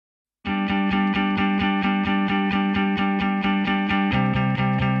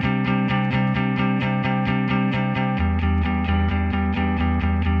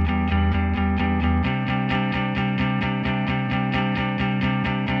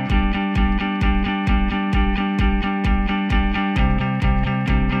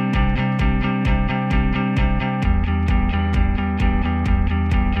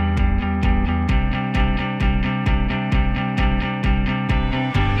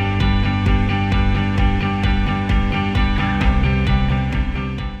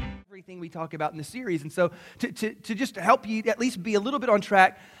talk about in the series. And so to just help you at least be a little bit on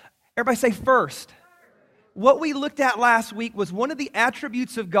track, everybody say first. What we looked at last week was one of the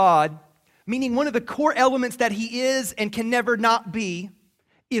attributes of God, meaning one of the core elements that He is and can never not be,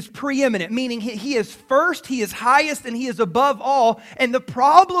 is preeminent, meaning He is first, He is highest, and He is above all. And the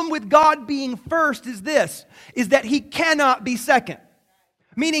problem with God being first is this, is that He cannot be second.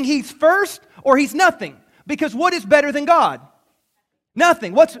 Meaning He's first or He's nothing. Because what is better than God?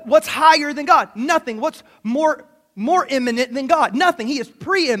 Nothing. What's higher than God? Nothing. What's more eminent than God? Nothing. He is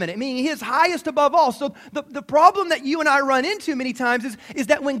preeminent, meaning He is highest above all. So the problem that you and I run into many times is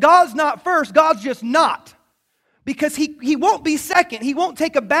that when God's not first, God's just not. Because he won't be second. He won't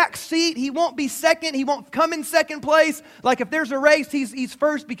take a back seat. He won't be second. He won't come in second place. Like if there's a race, he's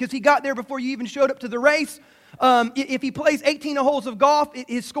first because He got there before you even showed up to the race. If He plays 18 holes of golf,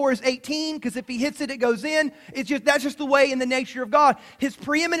 His score is 18 because if He hits it, it goes in. That's just the way in the nature of God. His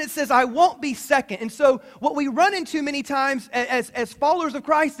preeminence says, I won't be second. And so what we run into many times as followers of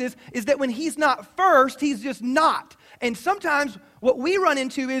Christ is that when He's not first, He's just not. And sometimes what we run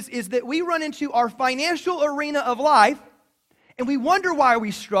into is that we run into our financial arena of life and we wonder why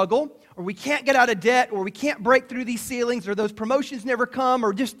we struggle, or we can't get out of debt, or we can't break through these ceilings, or those promotions never come,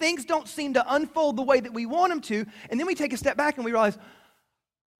 or just things don't seem to unfold the way that we want them to. And then we take a step back and we realize,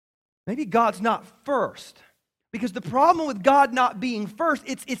 maybe God's not first. Because the problem with God not being first,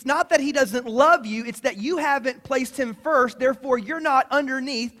 it's not that He doesn't love you, it's that you haven't placed Him first, therefore you're not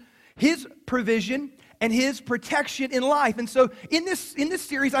underneath His provision and His protection in life. And so in this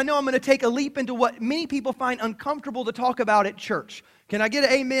series, I know I'm going to take a leap into what many people find uncomfortable to talk about at church. Can I get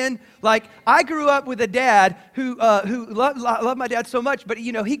an amen? Like, I grew up with a dad who loved my dad so much, but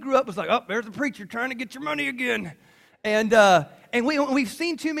he grew up was like, oh, there's a preacher trying to get your money again. And we've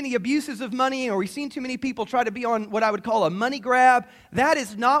seen too many abuses of money, or we've seen too many people try to be on what I would call a money grab. That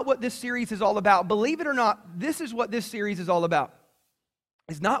is not what this series is all about. Believe it or not, this is what this series is all about.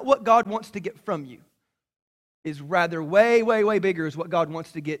 It's not what God wants to get from you. Is rather way, way, way bigger is what God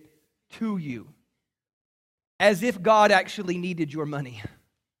wants to get to you. As if God actually needed your money.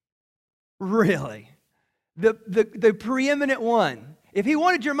 Really. The preeminent one. If He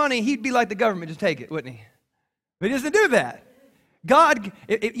wanted your money, He'd be like the government, just take it, wouldn't He? But He doesn't do that. God,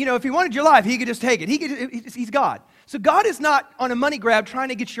 if He wanted your life, He could just take it. He's God. So God is not on a money grab trying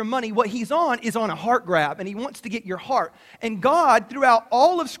to get your money. What He's on is on a heart grab, and He wants to get your heart. And God, throughout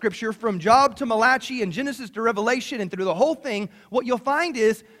all of Scripture, from Job to Malachi and Genesis to Revelation and through the whole thing, what you'll find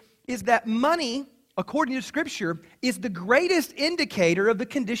is that money, according to Scripture, is the greatest indicator of the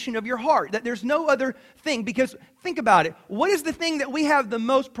condition of your heart. That there's no other thing. Because think about it. What is the thing that we have the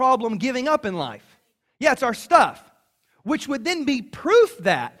most problem giving up in life? Yeah, it's our stuff. Which would then be proof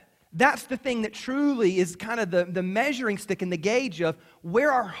that that's the thing that truly is kind of the measuring stick and the gauge of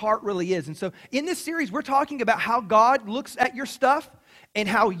where our heart really is. And so in this series, we're talking about how God looks at your stuff and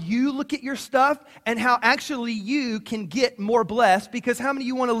how you look at your stuff and how actually you can get more blessed, because how many of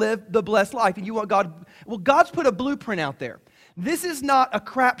you want to live the blessed life and you want God? Well, God's put a blueprint out there. This is not a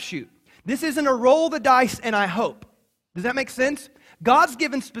crapshoot. This isn't a roll the dice and I hope. Does that make sense? God's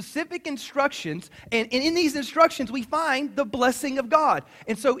given specific instructions, and in these instructions, we find the blessing of God.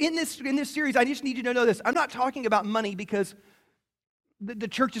 And so in this series, I just need you to know this. I'm not talking about money because the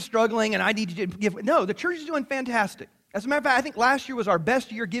church is struggling and I need you to give. No, the church is doing fantastic. As a matter of fact, I think last year was our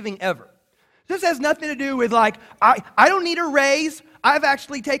best year giving ever. This has nothing to do with like, I don't need a raise. I've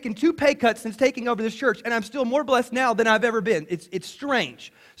actually taken 2 pay cuts since taking over this church, and I'm still more blessed now than I've ever been. It's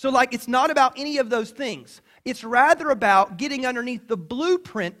strange. So like, it's not about any of those things. It's rather about getting underneath the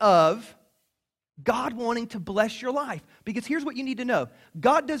blueprint of God wanting to bless your life. Because here's what you need to know.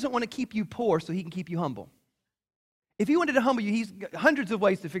 God doesn't want to keep you poor so He can keep you humble. If He wanted to humble you, He's got hundreds of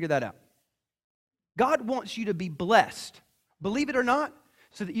ways to figure that out. God wants you to be blessed, believe it or not,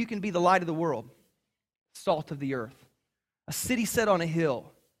 so that you can be the light of the world, salt of the earth, a city set on a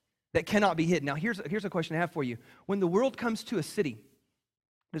hill that cannot be hidden. Now, here's a question I have for you. When the world comes to a city,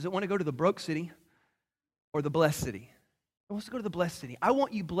 does it want to go to the broke city or the blessed city? It wants to go to the blessed city. I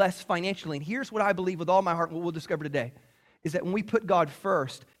want you blessed financially. And here's what I believe with all my heart, what we'll discover today, is that when we put God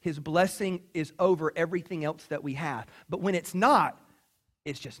first, His blessing is over everything else that we have. But when it's not,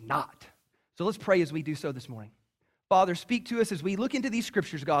 it's just not. So let's pray as we do so this morning. Father, speak to us as we look into these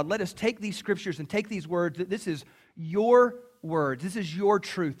scriptures, God. Let us take these scriptures and take these words. That this is your words. This is your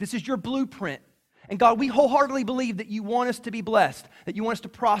truth. This is your blueprint. And God, we wholeheartedly believe that you want us to be blessed, that you want us to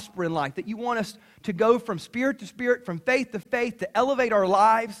prosper in life, that you want us to go from spirit to spirit, from faith, to elevate our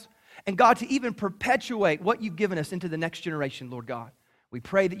lives, and God, to even perpetuate what you've given us into the next generation, Lord God. We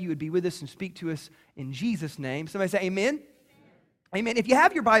pray that you would be with us and speak to us in Jesus' name. Somebody say amen. Amen. If you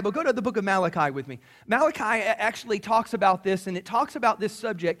have your Bible, go to the book of Malachi with me. Malachi actually talks about this, and it talks about this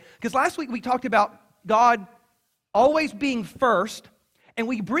subject, because last week we talked about God always being first, and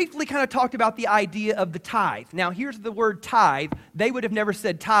we briefly kind of talked about the idea of the tithe. Now, here's the word tithe. They would have never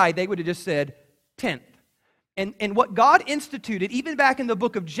said tithe. They would have just said tenth. And what God instituted, even back in the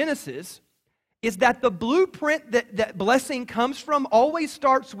book of Genesis, is that the blueprint that blessing comes from always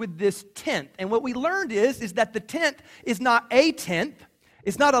starts with this tenth. And what we learned is that the tenth is not a tenth,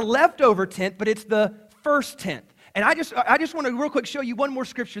 it's not a leftover tenth, but it's the first tenth. And I just want to real quick show you one more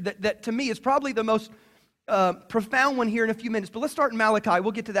scripture that to me is probably the most profound one here in a few minutes. But let's start in Malachi.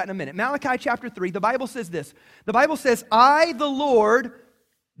 We'll get to that in a minute. Malachi chapter 3, the Bible says this. The Bible says, I, the Lord,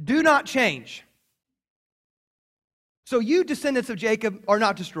 do not change. So you, descendants of Jacob, are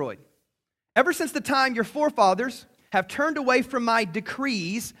not destroyed. Ever since the time your forefathers have turned away from my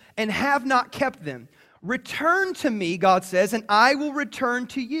decrees and have not kept them, return to me, God says, and I will return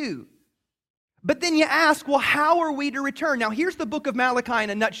to you. But then you ask, well, how are we to return? Now, here's the book of Malachi in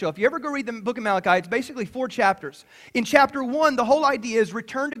a nutshell. If you ever go read the book of Malachi, it's basically 4 chapters. In chapter 1, the whole idea is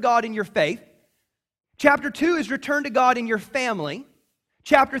return to God in your faith. Chapter 2 is return to God in your family.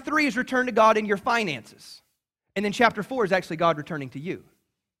 Chapter 3 is return to God in your finances. And then chapter 4 is actually God returning to you.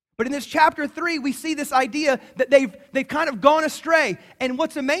 But in this chapter 3, we see this idea that they've kind of gone astray. And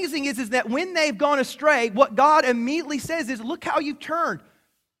what's amazing is that when they've gone astray, what God immediately says is, look how you've turned.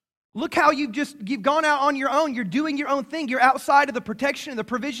 Look how you've gone out on your own. You're doing your own thing. You're outside of the protection and the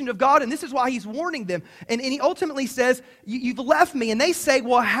provision of God. And this is why he's warning them. And he ultimately says, you've left me. And they say,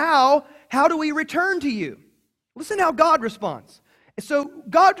 well, how do we return to you? Listen how God responds. So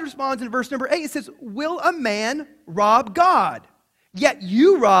God responds in verse number 8. It says, will a man rob God? Yet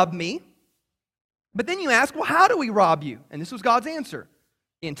you rob me. But then you ask, well, how do we rob you? And this was God's answer.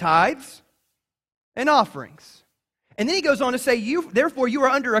 In tithes and offerings. And then he goes on to say, therefore you are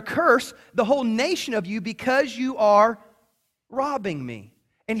under a curse, the whole nation of you, because you are robbing me.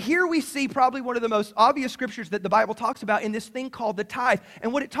 And here we see probably one of the most obvious scriptures that the Bible talks about in this thing called the tithe.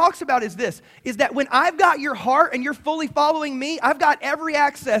 And what it talks about is this, is that when I've got your heart and you're fully following me, I've got every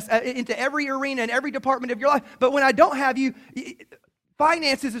access into every arena and every department of your life. But when I don't have you,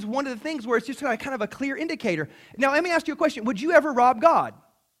 finances is one of the things where it's just kind of a clear indicator. Now, let me ask you a question. Would you ever rob God?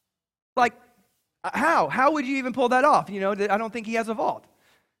 Like, how? How would you even pull that off? You know, I don't think he has a vault.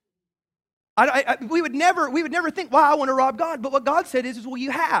 We would never think, wow, I want to rob God. But what God said is, well, you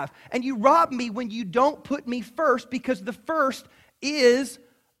have. And you rob me when you don't put me first, because the first is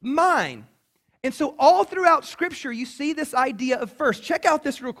mine. And so all throughout Scripture, you see this idea of first. Check out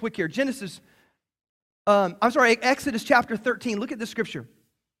this real quick here. Exodus chapter 13. Look at this scripture.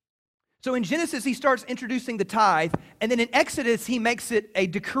 So in Genesis, he starts introducing the tithe, and then in Exodus, he makes it a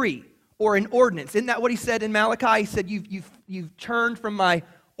decree or an ordinance. Isn't that what he said in Malachi? He said, you've turned from my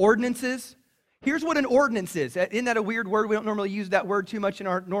ordinances. Here's what an ordinance is. Isn't that a weird word? We don't normally use that word too much in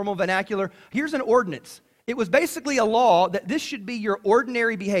our normal vernacular. Here's an ordinance. It was basically a law that this should be your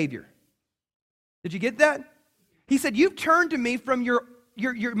ordinary behavior. Did you get that? He said, you've turned to me from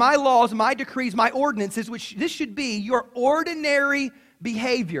my laws, my decrees, my ordinances, which this should be your ordinary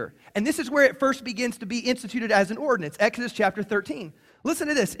behavior. And this is where it first begins to be instituted as an ordinance. Exodus chapter 13. Listen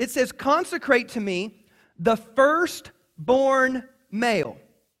to this. It says, consecrate to me the firstborn male.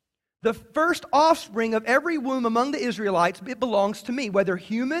 The first offspring of every womb among the Israelites, it belongs to me, whether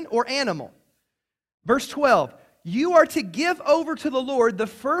human or animal. Verse 12, you are to give over to the Lord the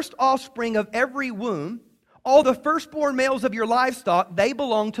first offspring of every womb. All the firstborn males of your livestock, they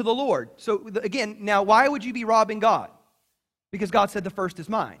belong to the Lord. So again, now why would you be robbing God? Because God said the first is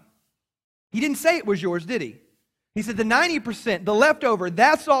mine. He didn't say it was yours, did he? He said the 90%, the leftover,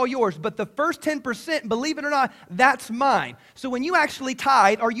 that's all yours. But the first 10%, believe it or not, that's mine. So when you actually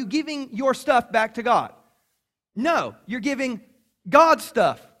tithe, are you giving your stuff back to God? No, you're giving God's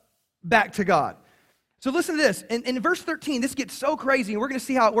stuff back to God. So listen to this. In verse 13, this gets so crazy, and we're going to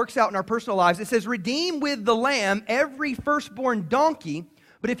see how it works out in our personal lives. It says, redeem with the lamb every firstborn donkey,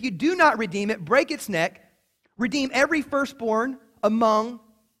 but if you do not redeem it, break its neck. Redeem every firstborn among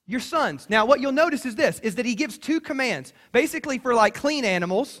your sons. Now, what you'll notice is this, is that he gives 2 commands. Basically, for like clean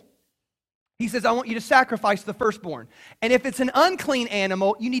animals, he says, I want you to sacrifice the firstborn. And if it's an unclean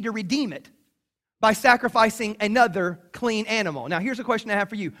animal, you need to redeem it by sacrificing another clean animal. Now, here's a question I have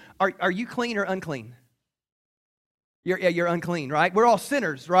for you. Are you clean or unclean? You're unclean, right? We're all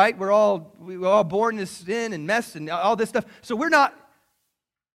sinners, right? We're all born in sin and mess and all this stuff. So we're not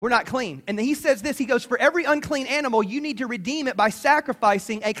clean. And then he says this, he goes, for every unclean animal, you need to redeem it by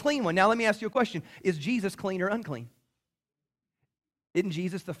sacrificing a clean one. Now let me ask you a question. Is Jesus clean or unclean? Isn't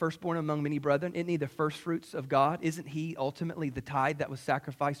Jesus the firstborn among many brethren? Isn't he the first fruits of God? Isn't he ultimately the tithe that was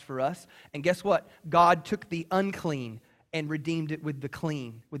sacrificed for us? And guess what? God took the unclean and redeemed it with the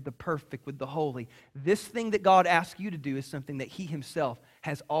clean, with the perfect, with the holy. This thing that God asks you to do is something that he himself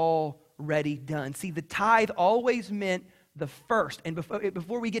has already done. See, the tithe always meant the first. And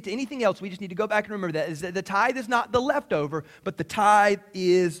before we get to anything else, we just need to go back and remember that, is that the tithe is not the leftover, but the tithe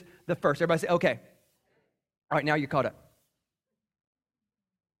is the first. Everybody say, okay. All right, now you're caught up.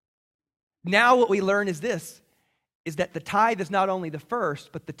 Now what we learn is this, is that the tithe is not only the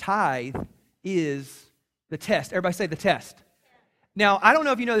first, but the tithe is the test. Everybody say the test. Now, I don't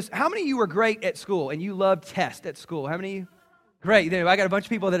know if you know this. How many of you were great at school and you loved tests at school? How many of you? Great. I got a bunch of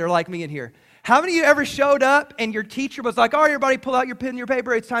people that are like me in here. How many of you ever showed up and your teacher was like, all right, everybody pull out your pen and your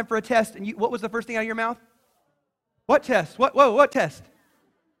paper. It's time for a test. And what was the first thing out of your mouth? What test? What test?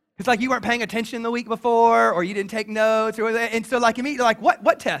 It's like you weren't paying attention the week before or you didn't take notes. And so like immediately like,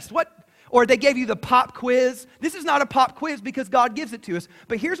 what test? What? Or they gave you the pop quiz. This is not a pop quiz because God gives it to us.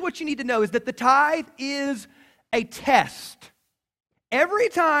 But here's what you need to know is that the tithe is a test. Every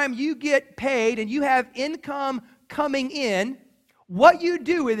time you get paid and you have income coming in, what you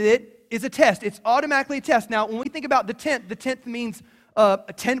do with it is a test. It's automatically a test. Now, when we think about the tenth means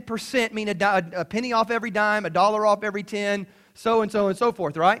 10%, mean a penny off every dime, $1 off every 10, so and so and so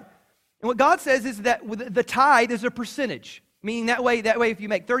forth, right? And what God says is that the tithe is a percentage. Meaning that way, if you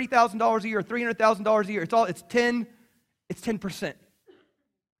make $30,000 a year or $300,000 a year, it's 10%.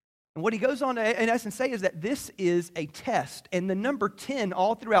 And what he goes on to, in essence, say is that this is a test. And the number 10,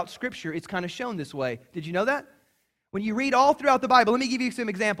 all throughout Scripture, it's kind of shown this way. Did you know that? When you read all throughout the Bible, let me give you some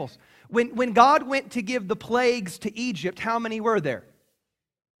examples. When God went to give the plagues to Egypt, how many were there?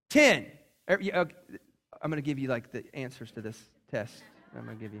 10. I'm going to give you like the answers to this test. I'm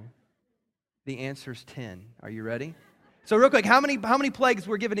going to give you the answer's 10. Are you ready? So real quick, how many plagues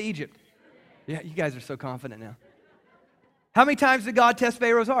were given to Egypt? Yeah, you guys are so confident now. How many times did God test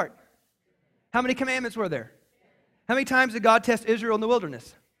Pharaoh's heart? How many commandments were there? How many times did God test Israel in the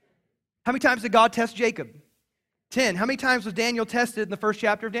wilderness? How many times did God test Jacob? 10. How many times was Daniel tested in the first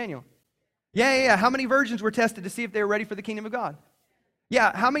chapter of Daniel? Yeah. How many virgins were tested to see if they were ready for the kingdom of God?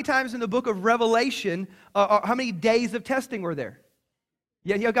 Yeah, how many times in the book of Revelation, how many days of testing were there?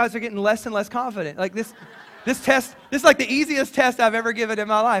 Yeah, you guys are getting less and less confident. Like this test, this is like the easiest test I've ever given in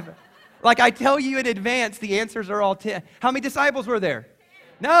my life. Like I tell you in advance, the answers are all 10. How many disciples were there?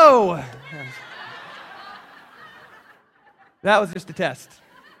 No. That was just a test.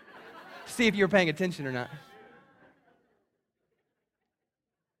 See if you were paying attention or not.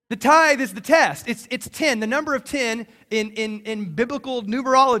 The tithe is the test. It's 10. The number of 10 in biblical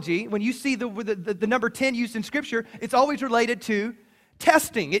numerology, when you see the number 10 used in Scripture, it's always related to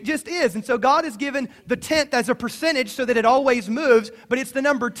testing. It just is. And so God has given the 10th as a percentage so that it always moves, but it's the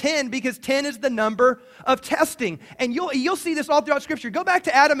number 10 because 10 is the number of testing. And you'll see this all throughout Scripture. Go back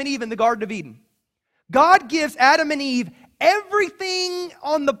to Adam and Eve in the Garden of Eden. God gives Adam and Eve everything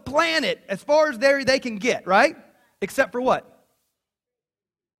on the planet as far as they can get, right? Except for what?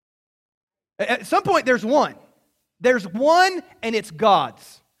 At some point, there's one. There's one, and it's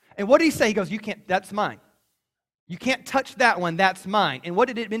God's. And what did he say? He goes, you can't, that's mine. You can't touch that one, that's mine. And what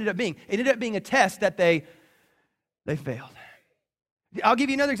did it end up being? It ended up being a test that they failed. I'll give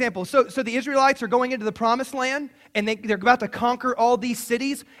you another example. So the Israelites are going into the promised land, and they're about to conquer all these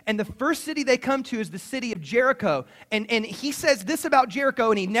cities. And the first city they come to is the city of Jericho. And he says this about Jericho,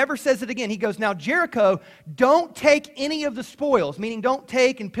 and he never says it again. He goes, now Jericho, don't take any of the spoils, meaning don't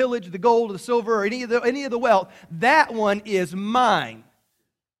take and pillage the gold or the silver or any of the wealth. That one is mine.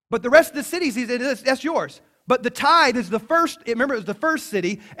 But the rest of the cities, he said, that's yours. But the tithe is the first, remember it was the first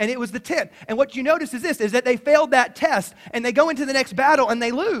city, and it was the 10th. And what you notice is this, is that they failed that test, and they go into the next battle, and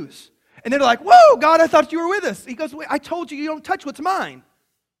they lose. And they're like, whoa, God, I thought you were with us. He goes, I told you don't touch what's mine.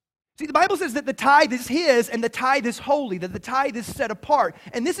 See, the Bible says that the tithe is his, and the tithe is holy, that the tithe is set apart.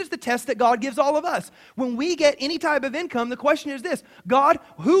 And this is the test that God gives all of us. When we get any type of income, the question is this, God,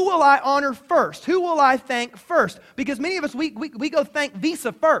 who will I honor first? Who will I thank first? Because many of us, we go thank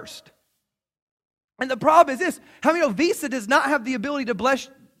Visa first. And the problem is this, how many know Visa does not have the ability to bless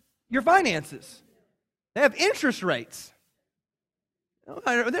your finances? They have interest rates.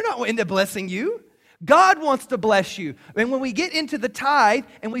 They're not into blessing you. God wants to bless you. And when we get into the tithe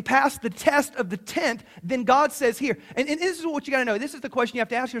and we pass the test of the 10th, then God says here, and this is what you got to know. This is the question you have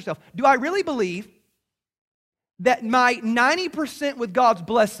to ask yourself. Do I really believe that my 90% with God's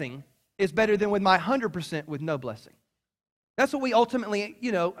blessing is better than with my 100% with no blessing? That's what we ultimately,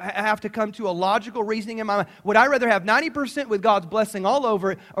 have to come to a logical reasoning in my mind. Would I rather have 90% with God's blessing all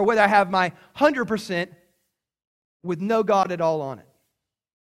over it, or would I have my 100% with no God at all on it?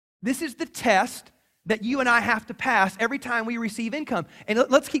 This is the test that you and I have to pass every time we receive income. And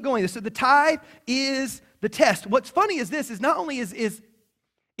let's keep going. So the tithe is the test. What's funny is this, is not only is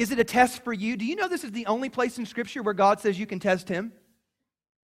it a test for you, do you know this is the only place in Scripture where God says you can test Him?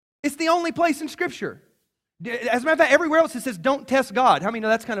 It's the only place in Scripture. As a matter of fact, everywhere else it says don't test God. How many know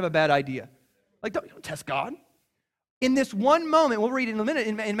that's kind of a bad idea? Like, don't test God. In this one moment, we'll read it in a minute,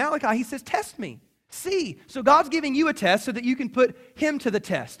 in Malachi, He says, test me. See. So God's giving you a test so that you can put Him to the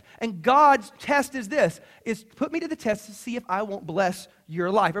test. And God's test is this, is put me to the test to see if I won't bless your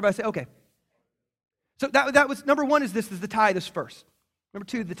life. Everybody say, okay. So that was, number one is this, is the tithe is first. Number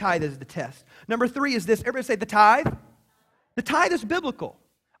two, the tithe is the test. Number three is this, everybody say the tithe. The tithe is biblical.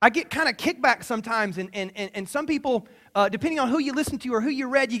 I get kind of kickback sometimes, and some people, depending on who you listen to or who you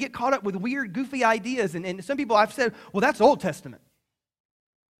read, you get caught up with weird, goofy ideas. And some people I've said, well, that's Old Testament.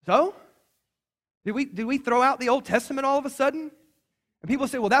 So? Did we throw out the Old Testament all of a sudden? And people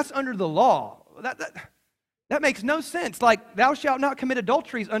say, well, that's under the law. That makes no sense. Like, thou shalt not commit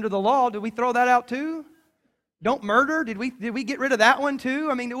adulteries under the law. Did we throw that out too? Don't murder. Did we get rid of that one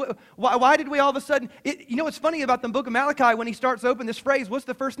too? I mean, why did we all of a sudden? You know what's funny about the book of Malachi when he starts open this phrase? What's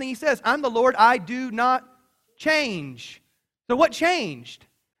the first thing he says? I'm the Lord, I do not change. So what changed?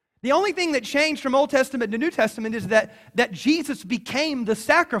 The only thing that changed from Old Testament to New Testament is that Jesus became the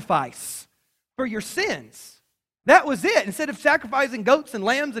sacrifice for your sins. That was it. Instead of sacrificing goats and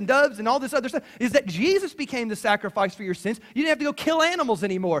lambs and doves and all this other stuff, is that Jesus became the sacrifice for your sins. You didn't have to go kill animals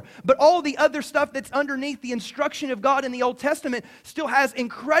anymore. But all the other stuff that's underneath the instruction of God in the Old Testament still has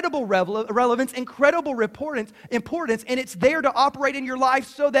incredible relevance, incredible importance, and it's there to operate in your life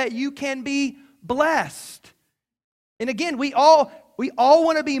so that you can be blessed. And again, we all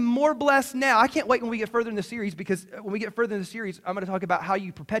want to be more blessed now. I can't wait when we get further in the series, because when we get further in the series, I'm going to talk about how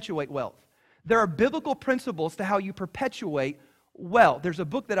you perpetuate wealth. There are biblical principles to how you perpetuate wealth. There's a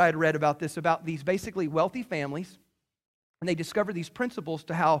book that I had read about this, about these basically wealthy families, and they discover these principles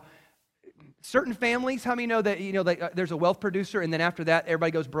to how certain families, how many know that there's a wealth producer, and then after that, everybody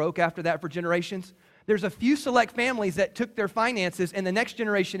goes broke after that for generations? There's a few select families that took their finances, and the next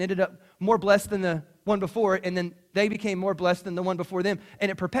generation ended up more blessed than the one before it, and then they became more blessed than the one before them, and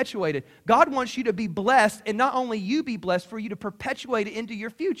it perpetuated. God wants you to be blessed, and not only you be blessed, for you to perpetuate it into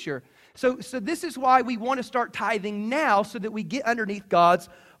your future. So this is why we want to start tithing now, so that we get underneath God's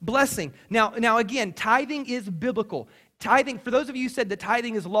blessing. Now again, tithing is biblical. Tithing, for those of you who said that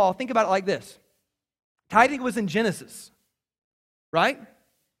tithing is law, think about it like this. Tithing was in Genesis, right?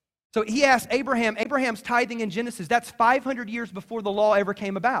 So he asked Abraham's tithing in Genesis, that's 500 years before the law ever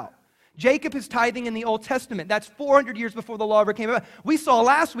came about. Jacob is tithing in the Old Testament. That's 400 years before the law ever came about. We saw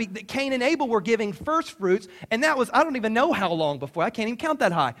last week that Cain and Abel were giving first fruits, and that was, I don't even know how long before. I can't even count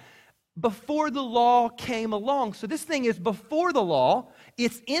that high. Before the law came along. So this thing is before the law.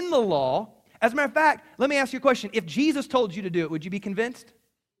 It's in the law. As a matter of fact, let me ask you a question. If Jesus told you to do it, would you be convinced?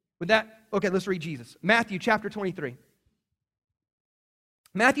 Would that? Okay, let's read Jesus. Matthew chapter 23.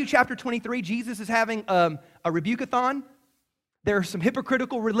 Matthew chapter 23, Jesus is having a rebuke-a-thon. There are some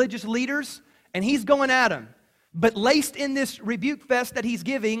hypocritical religious leaders, and he's going at them. But laced in this rebuke fest that he's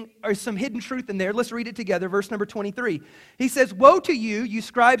giving are some hidden truth in there. Let's read it together, verse number 23. He says, "Woe to you, you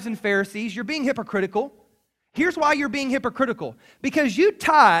scribes and Pharisees, you're being hypocritical. Here's why you're being hypocritical. Because you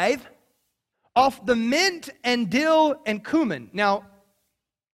tithe off the mint and dill and cumin." Now,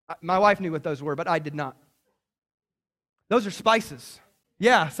 my wife knew what those were, but I did not. Those are spices.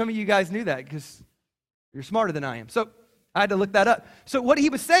 Yeah, some of you guys knew that because you're smarter than I am. So I had to look that up. So what he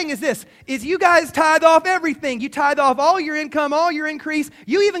was saying is this, is you guys tithe off everything. You tithe off all your income, all your increase.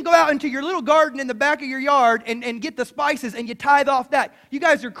 You even go out into your little garden in the back of your yard and get the spices and you tithe off that. You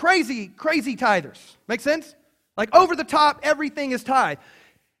guys are crazy, crazy tithers. Make sense? Like over the top, everything is tithe.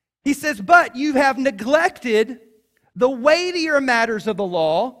 He says, but you have neglected the weightier matters of the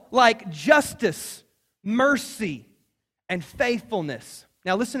law, like justice, mercy, and faithfulness.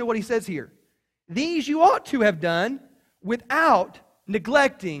 Now listen to what he says here. These you ought to have done without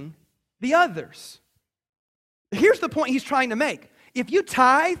neglecting the others. Here's the point he's trying to make. If you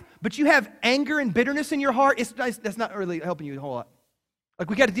tithe, but you have anger and bitterness in your heart, that's not really helping you a whole lot.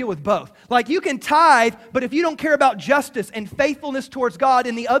 Like, we got to deal with both. Like, you can tithe, but if you don't care about justice and faithfulness towards God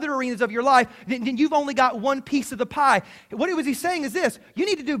in the other arenas of your life, then you've only got one piece of the pie. What was he saying is this, you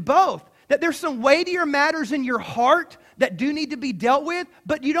need to do both. That there's some weightier matters in your heart that do need to be dealt with,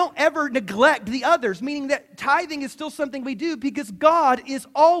 but you don't ever neglect the others, meaning that tithing is still something we do because God is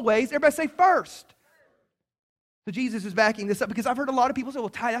always, everybody say first. So Jesus is backing this up because I've heard a lot of people say, well,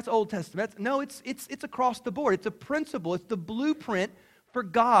 tithe, that's Old Testament. No, it's across the board. It's a principle. It's the blueprint for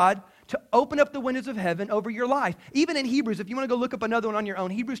God to open up the windows of heaven over your life. Even in Hebrews, if you want to go look up another one on your own,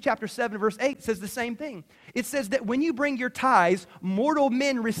 Hebrews chapter 7, verse 8 says the same thing. It says that when you bring your tithes, mortal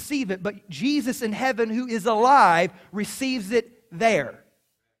men receive it, but Jesus in heaven, who is alive, receives it there.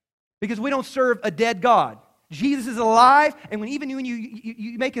 Because we don't serve a dead God. Jesus is alive, and even when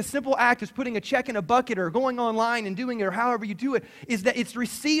you make a simple act as putting a check in a bucket or going online and doing it or however you do it, is that it's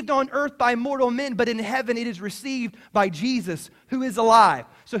received on earth by mortal men, but in heaven it is received by Jesus, who is alive.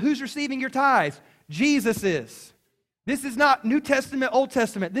 So who's receiving your tithes? Jesus is. This is not New Testament, Old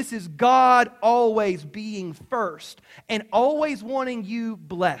Testament. This is God always being first and always wanting you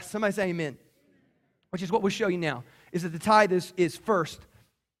blessed. Somebody say amen. Which is what we'll show you now, is that the tithe is first.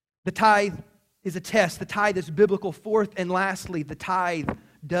 The tithe is a test. The tithe is biblical. Fourth and lastly, the tithe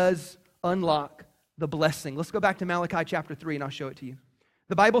does unlock the blessing. Let's go back to Malachi chapter 3 and I'll show it to you.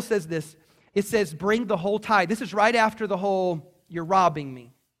 The Bible says this. It says, bring the whole tithe. This is right after the whole, you're robbing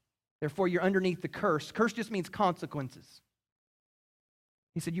me. Therefore, you're underneath the curse. Curse just means consequences.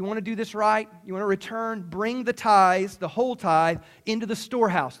 He said, you want to do this right? You want to return? Bring the tithes, the whole tithe, into the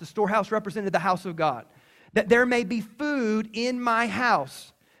storehouse. The storehouse represented the house of God. That there may be food in my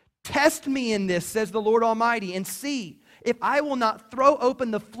house. Test me in this, says the Lord Almighty, and see if I will not throw open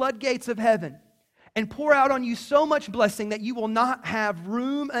the floodgates of heaven and pour out on you so much blessing that you will not have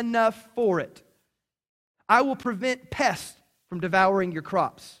room enough for it. I will prevent pests from devouring your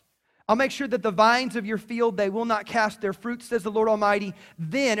crops. I'll make sure that the vines of your field, they will not cast their fruit, says the Lord Almighty.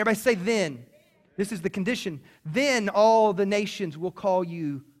 Then, everybody say then. This is the condition. Then all the nations will call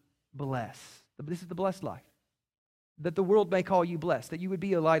you blessed. This is the blessed life. That the world may call you blessed, that you would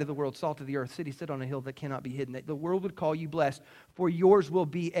be a light of the world, salt of the earth, city set on a hill that cannot be hidden, that the world would call you blessed, for yours will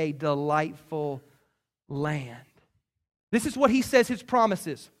be a delightful land. This is what he says his promise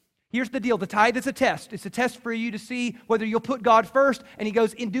is. Here's the deal. The tithe is a test. It's a test for you to see whether you'll put God first, and he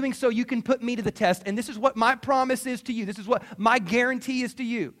goes, in doing so, you can put me to the test. And this is what my promise is to you. This is what my guarantee is to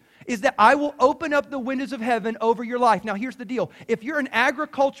you, is that I will open up the windows of heaven over your life. Now, here's the deal. If you're an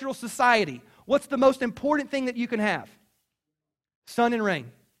agricultural society, what's the most important thing that you can have? Sun and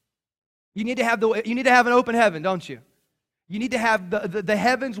rain. You need to have an open heaven, don't you? You need to have the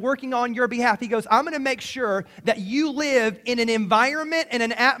heavens working on your behalf. He goes, I'm going to make sure that you live in an environment and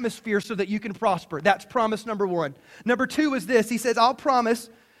an atmosphere so that you can prosper. That's promise number one. Number two is this. He says, I'll promise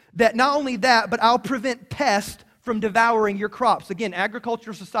that not only that, but I'll prevent pests from devouring your crops. Again,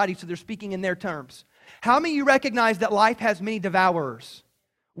 agricultural society, so they're speaking in their terms. How many of you recognize that life has many devourers?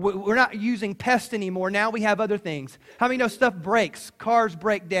 We're not using pests anymore. Now we have other things. How many know stuff breaks? Cars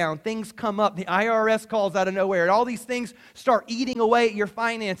break down. Things come up. The IRS calls out of nowhere. And all these things start eating away at your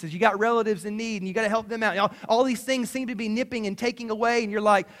finances. You got relatives in need and you got to help them out. All these things seem to be nipping and taking away. And you're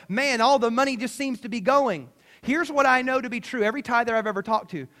like, man, all the money just seems to be going. Here's what I know to be true. Every tither I've ever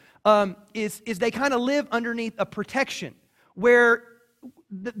talked to is they kind of live underneath a protection where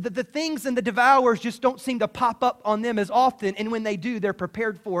the things and the devourers just don't seem to pop up on them as often, and when they do, they're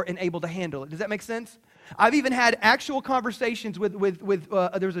prepared for it and able to handle it. Does that make sense? I've even had actual conversations with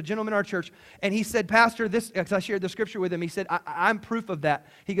there was a gentleman in our church, and he said, Pastor, this, because I shared the scripture with him, he said, I'm proof of that.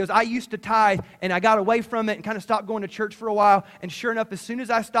 He goes, I used to tithe, and I got away from it and kind of stopped going to church for a while, and sure enough, as soon as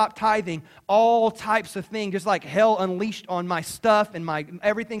I stopped tithing, all types of things, just like hell unleashed on my stuff, and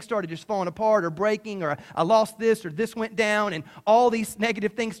everything started just falling apart or breaking, or I lost this, or this went down, and all these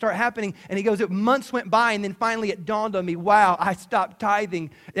negative things start happening, and he goes, months went by, and then finally it dawned on me, wow, I stopped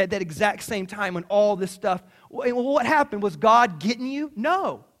tithing at that exact same time when all this stuff. Well, what happened? Was God getting you?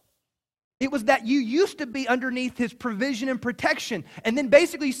 No. It was that you used to be underneath his provision and protection. And then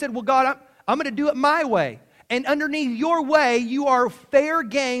basically you said, well, God, I'm going to do it my way. And underneath your way, you are fair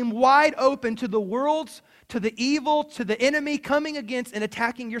game, wide open to the world's, to the evil, to the enemy coming against and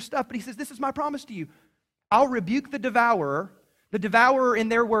attacking your stuff. But he says, this is my promise to you. I'll rebuke the devourer. The devourer in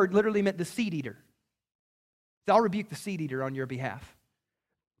their word literally meant the seed eater. So I'll rebuke the seed eater on your behalf.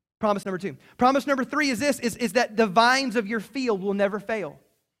 Promise number two. Promise number three is this, is that the vines of your field will never fail.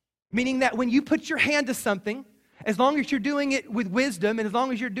 Meaning that when you put your hand to something, as long as you're doing it with wisdom and as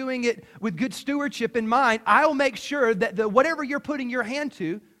long as you're doing it with good stewardship in mind, I'll make sure that whatever you're putting your hand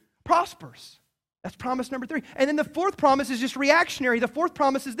to prospers. That's promise number three. And then the fourth promise is just reactionary. The fourth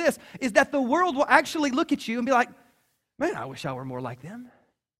promise is this, is that the world will actually look at you and be like, man, I wish I were more like them.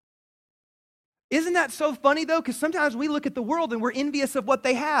 Isn't that so funny, though? Because sometimes we look at the world and we're envious of what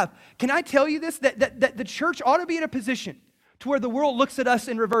they have. Can I tell you this? That the church ought to be in a position to where the world looks at us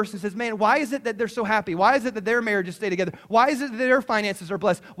in reverse and says, man, why is it that they're so happy? Why is it that their marriages stay together? Why is it that their finances are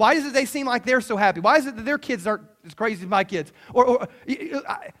blessed? Why is it they seem like they're so happy? Why is it that their kids aren't as crazy as my kids?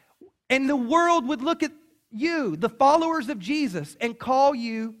 And the world would look at you, the followers of Jesus, and call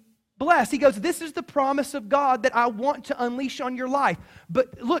you blessed. He goes, this is the promise of God that I want to unleash on your life.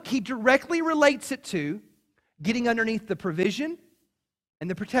 But look, he directly relates it to getting underneath the provision and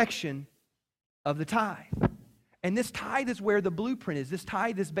the protection of the tithe. And this tithe is where the blueprint is. This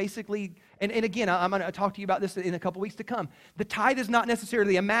tithe is basically, and again, I'm going to talk to you about this in a couple weeks to come. The tithe is not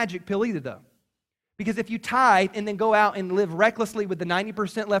necessarily a magic pill either, though. Because if you tithe and then go out and live recklessly with the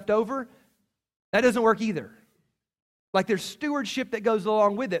 90% left over, that doesn't work either. Like there's stewardship that goes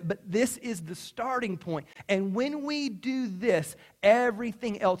along with it, but this is the starting point. And when we do this,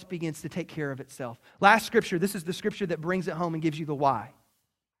 everything else begins to take care of itself. Last scripture, this is the scripture that brings it home and gives you the why.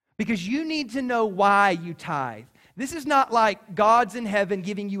 Because you need to know why you tithe. This is not like God's in heaven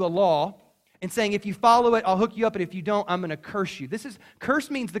giving you a law and saying, if you follow it, I'll hook you up, and if you don't, I'm going to curse you. Curse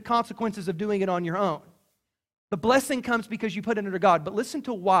means the consequences of doing it on your own. The blessing comes because you put it under God. But listen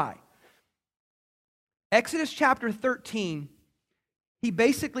to why. Exodus chapter 13, he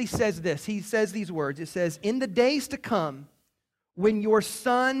basically says this. He says these words. It says, in the days to come, when your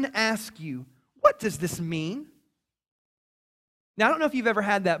son asks you, what does this mean? Now, I don't know if you've ever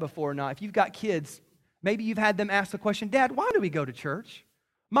had that before or not. If you've got kids, maybe you've had them ask the question, Dad, why do we go to church?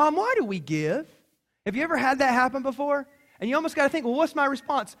 Mom, why do we give? Have you ever had that happen before? And you almost got to think, well, what's my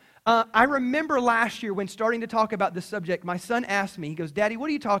response? I remember last year when starting to talk about this subject, my son asked me, he goes, Daddy, what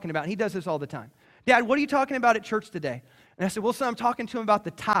are you talking about? And he does this all the time. Dad, what are you talking about at church today? And I said, well, son, I'm talking to him about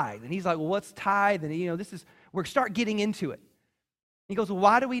the tithe. And he's like, well, what's tithe? And, we're start getting into it. He goes, well,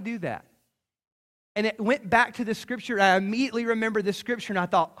 why do we do that? And it went back to the scripture. And I immediately remembered this scripture, and I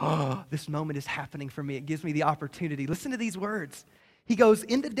thought, oh, this moment is happening for me. It gives me the opportunity. Listen to these words. He goes,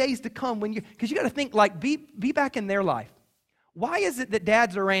 in the days to come, because you got to think, like, be back in their life. Why is it that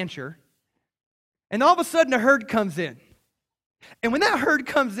Dad's a rancher, and all of a sudden a herd comes in? And when that herd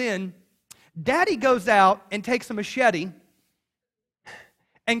comes in, Daddy goes out and takes a machete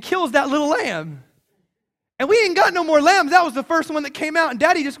and kills that little lamb. And we ain't got no more lambs. That was the first one that came out, and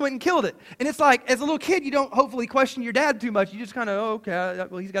Daddy just went and killed it. And it's like, as a little kid, you don't hopefully question your dad too much. You just kind of, oh, okay,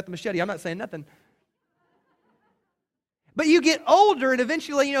 well, he's got the machete. I'm not saying nothing. But you get older, and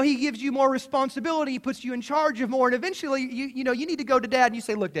eventually, he gives you more responsibility. He puts you in charge of more. And eventually, you need to go to Dad, and you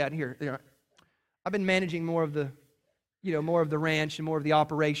say, look, Dad, here, I've been managing more of the ranch and more of the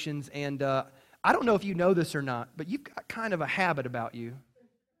operations. And I don't know if you know this or not, but you've got kind of a habit about you.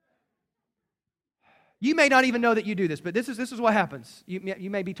 You may not even know that you do this, but this is what happens. You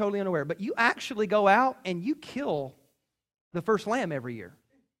may be totally unaware, but you actually go out and you kill the first lamb every year.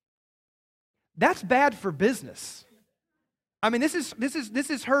 That's bad for business. I mean, this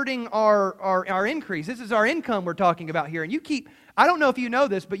is hurting our increase. This is our income we're talking about here. And I don't know if you know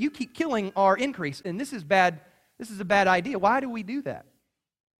this, but you keep killing our increase. And this is bad. This is a bad idea. Why do we do that?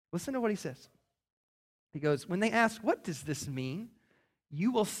 Listen to what he says. He goes, when they ask, what does this mean?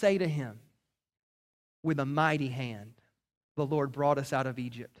 You will say to him, with a mighty hand, the Lord brought us out of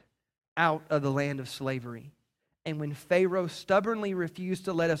Egypt, out of the land of slavery. And when Pharaoh stubbornly refused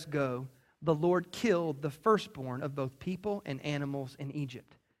to let us go, the Lord killed the firstborn of both people and animals in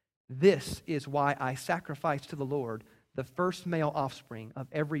Egypt. This is why I sacrifice to the Lord the first male offspring of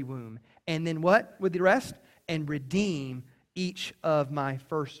every womb. And then what with the rest? And redeem each of my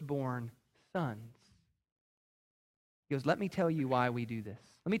firstborn sons. He goes, let me tell you why we do this.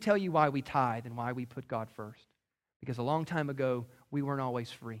 Let me tell you why we tithe and why we put God first. Because a long time ago, we weren't always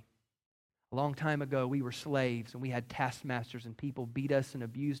free. A long time ago, we were slaves and we had taskmasters and people beat us and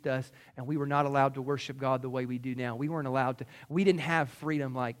abused us, and we were not allowed to worship God the way we do now. We didn't have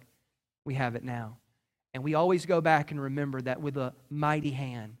freedom like we have it now. And we always go back and remember that with a mighty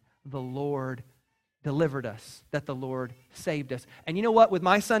hand, the Lord delivered us, that the Lord saved us. And you know what? With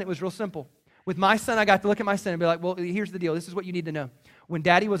my son, it was real simple. With my son, I got to look at my son and be like, well, here's the deal. This is what you need to know. When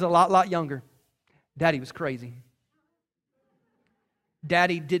Daddy was a lot younger, Daddy was crazy.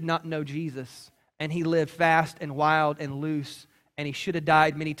 Daddy did not know Jesus, and he lived fast and wild and loose, and he should have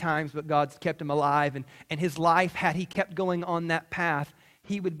died many times, but God's kept him alive. And his life, had he kept going on that path,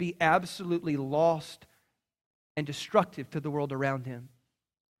 he would be absolutely lost and destructive to the world around him.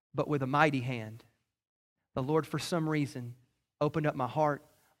 But with a mighty hand, the Lord, for some reason, opened up my heart,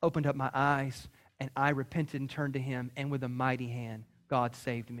 opened up my eyes, and I repented and turned to him, and with a mighty hand, God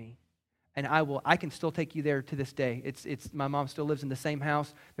saved me. And I can still take you there to this day. It's my mom still lives in the same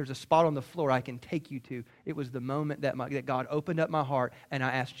house. There's a spot on the floor I can take you to. It was the moment that God opened up my heart, and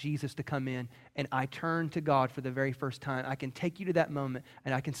I asked Jesus to come in, and I turned to God for the very first time. I can take you to that moment,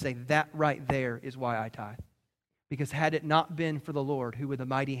 and I can say that right there is why I tithe. Because had it not been for the Lord, who with a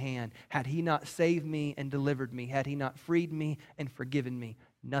mighty hand, had he not saved me and delivered me, had he not freed me and forgiven me,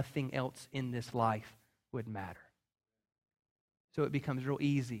 nothing else in this life wouldn't matter. So it becomes real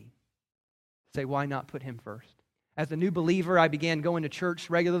easy to say, why not put him first? As a new believer, I began going to church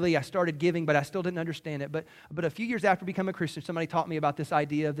regularly. I started giving, but I still didn't understand it. But a few years after becoming a Christian, somebody taught me about this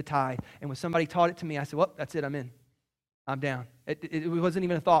idea of the tithe. And when somebody taught it to me, I said, well, that's it, I'm in. I'm down. It wasn't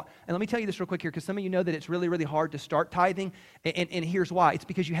even a thought. And let me tell you this real quick here, because some of you know that it's really, really hard to start tithing. And here's why. It's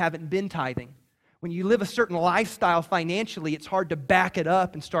because you haven't been tithing. When you live a certain lifestyle financially, it's hard to back it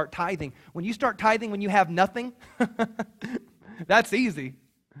up and start tithing. When you start tithing when you have nothing, that's easy.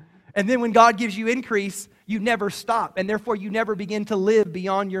 And then when God gives you increase, you never stop. And therefore, you never begin to live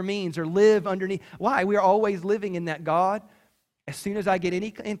beyond your means or live underneath. Why? We are always living in that, God, as soon as I get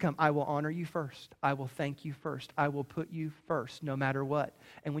any income, I will honor you first. I will thank you first. I will put you first, no matter what.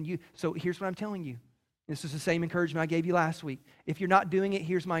 And so here's what I'm telling you. This is the same encouragement I gave you last week. If you're not doing it,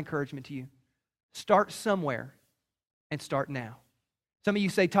 here's my encouragement to you. Start somewhere and start now. Some of you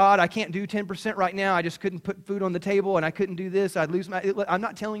say, Todd, I can't do 10% right now. I just couldn't put food on the table and I couldn't do this. I'd lose my... I'm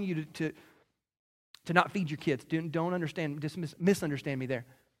not telling you to not feed your kids. Don't understand, misunderstand me there.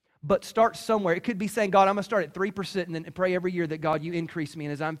 But start somewhere. It could be saying, God, I'm going to start at 3% and then pray every year that, God, you increase me.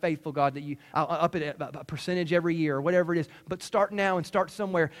 And as I'm faithful, God, that I'll up it at a percentage every year or whatever it is. But start now and start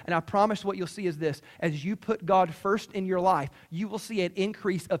somewhere. And I promise what you'll see is this. As you put God first in your life, you will see an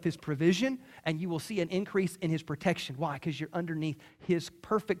increase of His provision and you will see an increase in His protection. Why? Because you're underneath His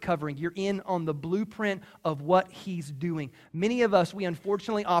perfect covering. You're in on the blueprint of what He's doing. Many of us, we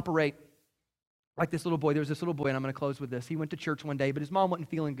unfortunately operate like this little boy. There was this little boy, and I'm going to close with this. He went to church one day, but his mom wasn't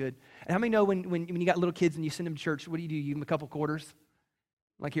feeling good. And how many know when you got little kids and you send them to church, what do? You give them a couple quarters?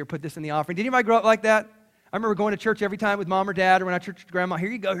 Like, here, put this in the offering. Did anybody grow up like that? I remember going to church every time with mom or dad, or when I church with grandma, here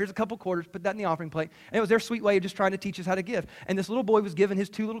you go, here's a couple quarters, put that in the offering plate. And it was their sweet way of just trying to teach us how to give. And this little boy was given his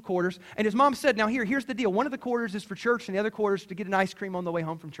 2 little quarters, and his mom said, now here's the deal. One of the quarters is for church, and the other quarter is to get an ice cream on the way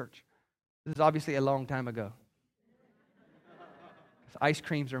home from church. This is obviously a long time ago. Ice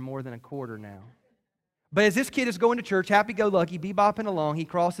creams are more than a quarter now. But as this kid is going to church, happy-go-lucky, bebopping along, he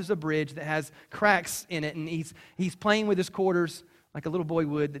crosses a bridge that has cracks in it, and he's playing with his quarters like a little boy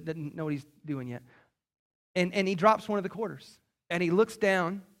would that doesn't know what he's doing yet. And he drops one of the quarters, and he looks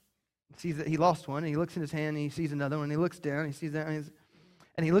down, sees that he lost one, and he looks in his hand, and he sees another one, and he looks down, and he sees that,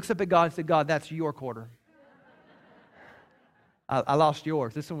 and he looks up at God and said, God, that's your quarter. I lost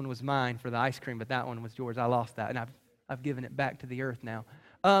yours. This one was mine for the ice cream, but that one was yours. I lost that, and I've given it back to the earth now.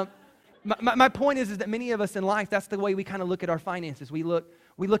 My point is that many of us in life, that's the way we kind of look at our finances. We look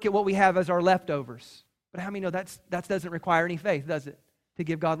at what we have as our leftovers. But how many know that doesn't require any faith, does it? To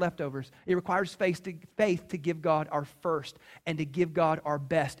give God leftovers. It requires faith to give God our first and to give God our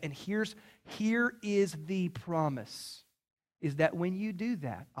best. And here is the promise, is that when you do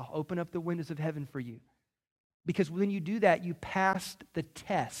that, I'll open up the windows of heaven for you. Because when you do that, you passed the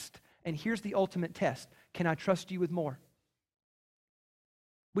test. And here's the ultimate test. Can I trust you with more?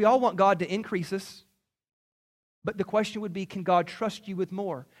 We all want God to increase us, but the question would be, can God trust you with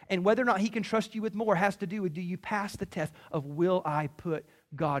more? And whether or not He can trust you with more has to do with, do you pass the test of, will I put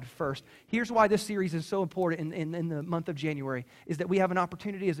God first? Here's why this series is so important in the month of January, is that we have an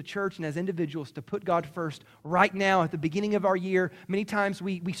opportunity as a church and as individuals to put God first right now at the beginning of our year. Many times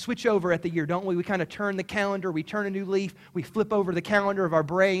we switch over at the year, don't we? We kind of turn the calendar, we turn a new leaf, we flip over the calendar of our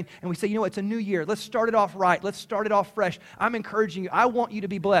brain, and we say, you know, it's a new year. Let's start it off right. Let's start it off fresh. I'm encouraging you. I want you to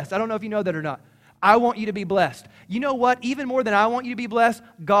be blessed. I don't know if you know that or not. I want you to be blessed. You know what? Even more than I want you to be blessed,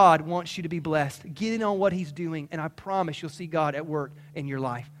 God wants you to be blessed. Get in on what He's doing, and I promise you'll see God at work in your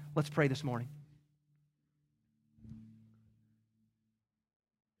life. Let's pray this morning.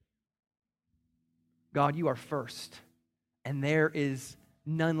 God, you are first, and there is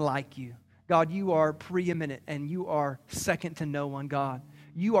none like you. God, you are preeminent, and you are second to no one, God.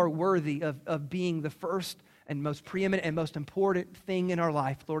 You are worthy of being the first and most preeminent and most important thing in our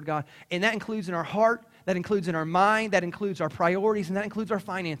life, Lord God. And that includes in our heart, that includes in our mind, that includes our priorities, and that includes our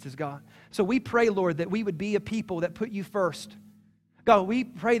finances, God. So we pray, Lord, that we would be a people that put you first. God, we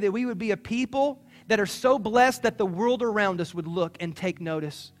pray that we would be a people that are so blessed that the world around us would look and take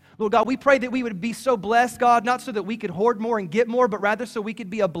notice. Lord God, we pray that we would be so blessed, God, not so that we could hoard more and get more, but rather so we could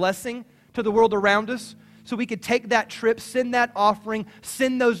be a blessing to the world around us. So we could take that trip, send that offering,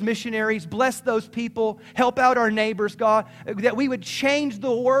 send those missionaries, bless those people, help out our neighbors, God, that we would change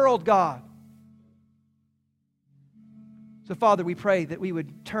the world, God. So, Father, we pray that we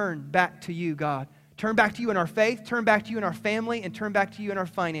would turn back to you, God. Turn back to you in our faith, turn back to you in our family, and turn back to you in our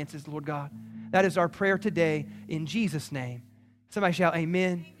finances, Lord God. That is our prayer today in Jesus' name. Somebody shout,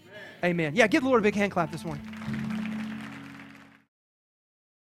 amen. Amen. Yeah, give the Lord a big hand clap this morning.